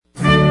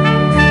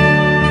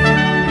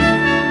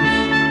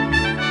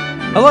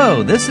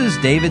Hello, this is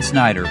David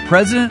Snyder,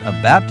 President of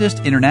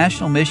Baptist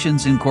International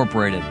Missions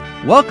Incorporated,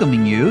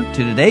 welcoming you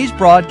to today's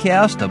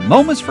broadcast of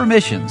Moments for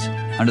Missions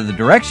under the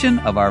direction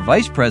of our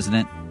Vice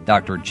President,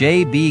 Dr.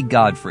 J.B.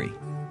 Godfrey.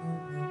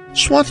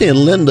 Swati and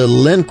Linda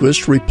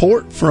Lindquist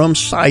report from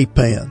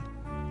Saipan.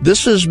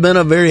 This has been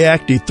a very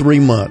active 3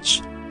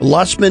 months. A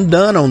lot's been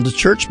done on the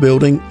church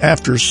building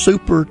after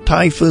Super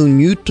Typhoon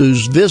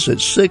Yutu's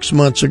visit 6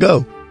 months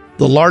ago.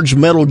 The large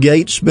metal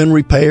gate's been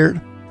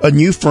repaired. A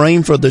new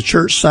frame for the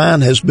church sign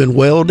has been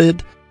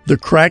welded. The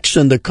cracks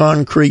in the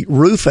concrete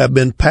roof have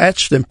been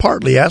patched and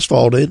partly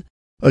asphalted.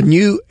 A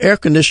new air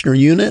conditioner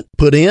unit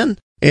put in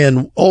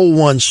and old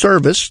one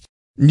serviced.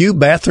 New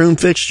bathroom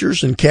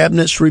fixtures and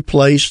cabinets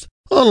replaced,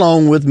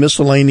 along with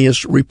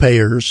miscellaneous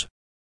repairs.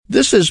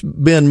 This has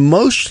been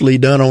mostly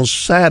done on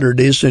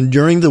Saturdays and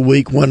during the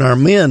week when our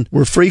men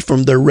were free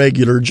from their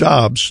regular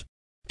jobs.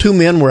 2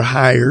 men were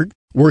hired,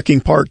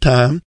 working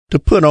part-time, to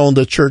put on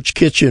the church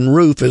kitchen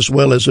roof as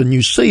well as a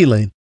new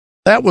ceiling.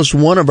 That was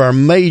one of our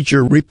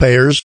major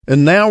repairs,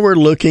 and now we're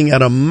looking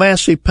at a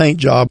massive paint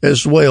job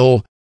as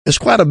well as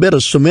quite a bit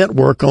of cement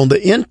work on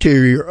the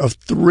interior of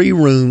 3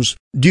 rooms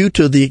due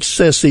to the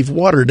excessive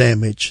water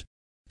damage.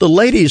 The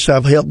ladies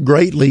have helped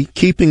greatly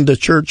keeping the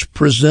church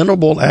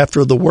presentable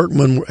after the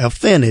workmen have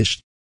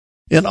finished.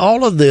 And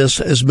all of this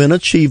has been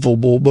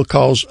achievable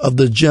because of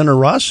the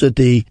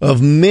generosity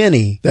of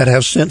many that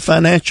have sent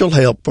financial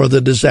help for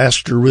the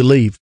disaster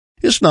relief.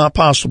 It's not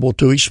possible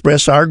to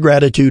express our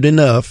gratitude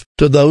enough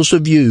to those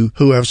of you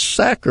who have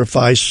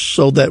sacrificed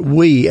so that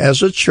we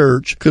as a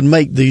church could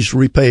make these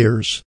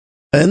repairs.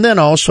 And then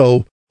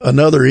also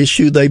another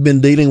issue they've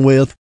been dealing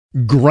with,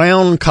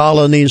 ground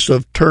colonies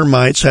of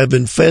termites have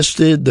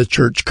infested the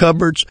church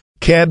cupboards,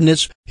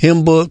 cabinets,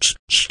 hymn books,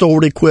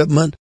 stored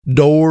equipment,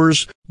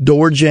 doors,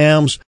 door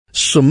jambs,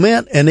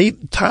 cement and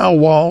even tile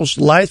walls,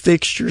 light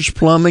fixtures,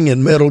 plumbing,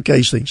 and metal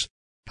casings.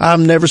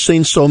 I've never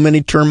seen so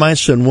many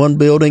termites in one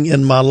building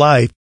in my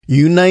life.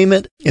 You name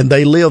it, and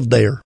they live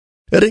there.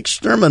 An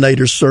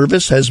exterminator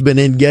service has been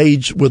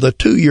engaged with a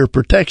 2-year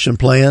protection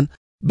plan.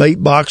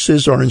 Bait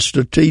boxes are in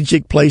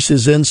strategic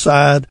places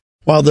inside,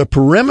 while the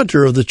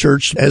perimeter of the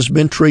church has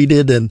been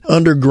treated and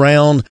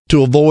underground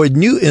to avoid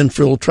new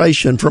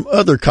infiltration from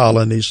other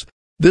colonies.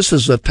 This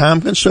is a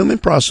time-consuming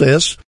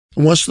process.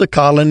 Once the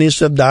colonies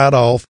have died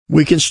off,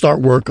 we can start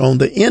work on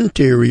the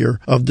interior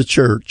of the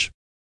church.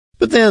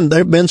 But then there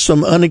have been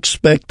some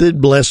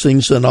unexpected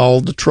blessings in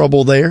all the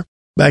trouble there.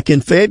 Back in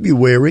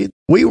February,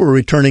 we were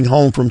returning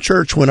home from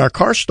church when our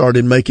car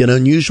started making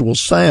unusual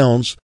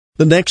sounds.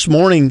 The next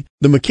morning,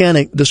 the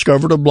mechanic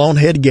discovered a blown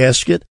head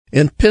gasket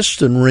and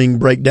piston ring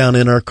breakdown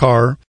in our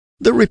car.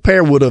 The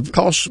repair would have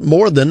cost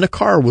more than the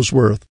car was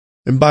worth.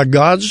 And by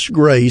God's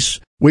grace,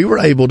 we were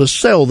able to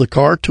sell the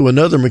car to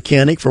another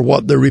mechanic for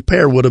what the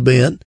repair would have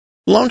been.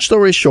 Long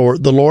story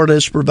short, the Lord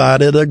has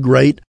provided a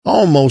great,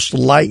 almost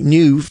like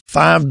new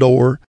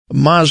 5-door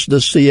Mazda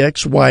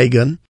CX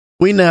wagon.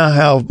 We now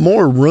have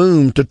more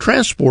room to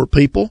transport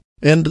people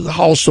and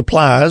haul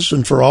supplies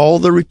and for all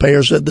the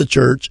repairs at the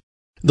church.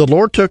 The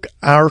Lord took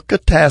our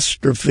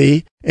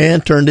catastrophe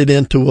and turned it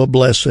into a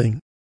blessing.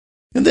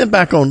 And then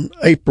back on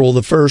April the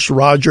 1st,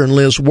 Roger and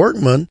Liz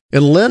Workman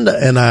and Linda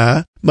and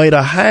I made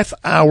a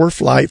half-hour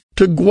flight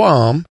to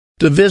Guam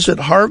to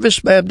visit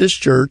Harvest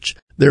Baptist Church,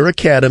 their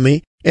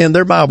academy, and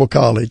their Bible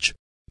college.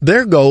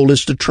 Their goal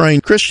is to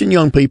train Christian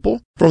young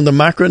people from the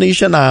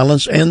Micronesian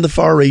Islands and the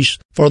Far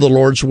East for the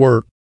Lord's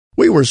work.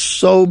 We were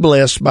so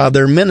blessed by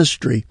their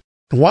ministry.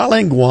 While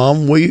in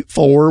Guam, we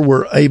 4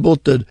 were able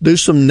to do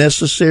some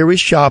necessary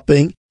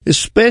shopping,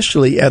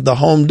 especially at the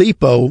Home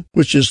Depot,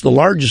 which is the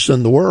largest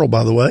in the world,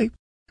 by the way.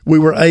 We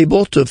were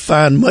able to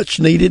find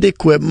much-needed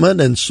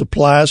equipment and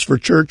supplies for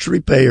church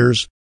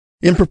repairs.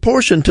 In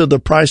proportion to the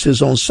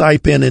prices on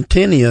Saipan and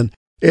Tinian,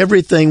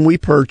 everything we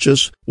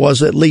purchased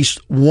was at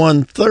least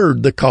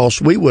 1/3 the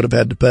cost we would have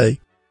had to pay.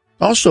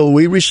 Also,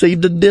 we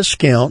received a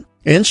discount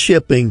and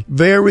shipping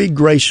very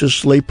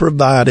graciously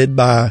provided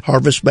by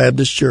Harvest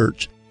Baptist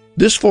Church.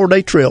 This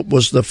 4-day trip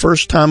was the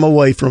first time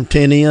away from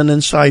Tinian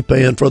and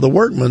Saipan for the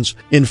Workmans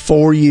in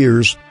 4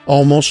 years,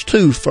 almost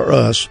 2 for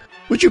us.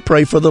 Would you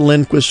pray for the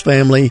Lindquist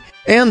family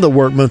and the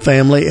Workman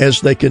family as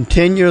they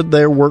continue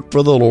their work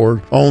for the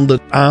Lord on the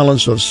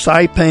islands of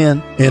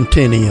Saipan and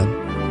Tinian?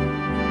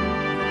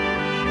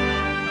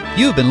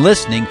 You've been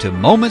listening to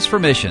Moments for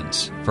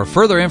Missions. For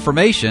further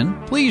information,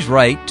 please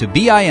write to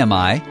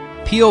BIMI,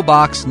 P.O.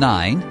 Box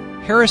 9,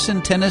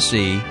 Harrison,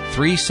 Tennessee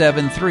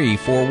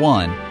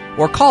 37341,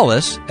 or call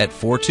us at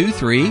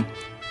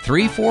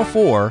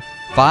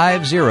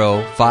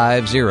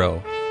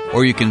 423-344-5050.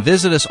 Or you can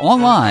visit us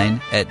online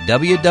at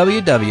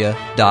www.bimi.org.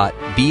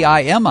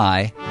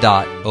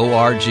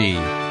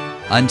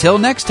 Until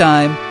next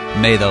time,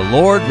 may the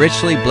Lord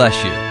richly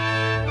bless you.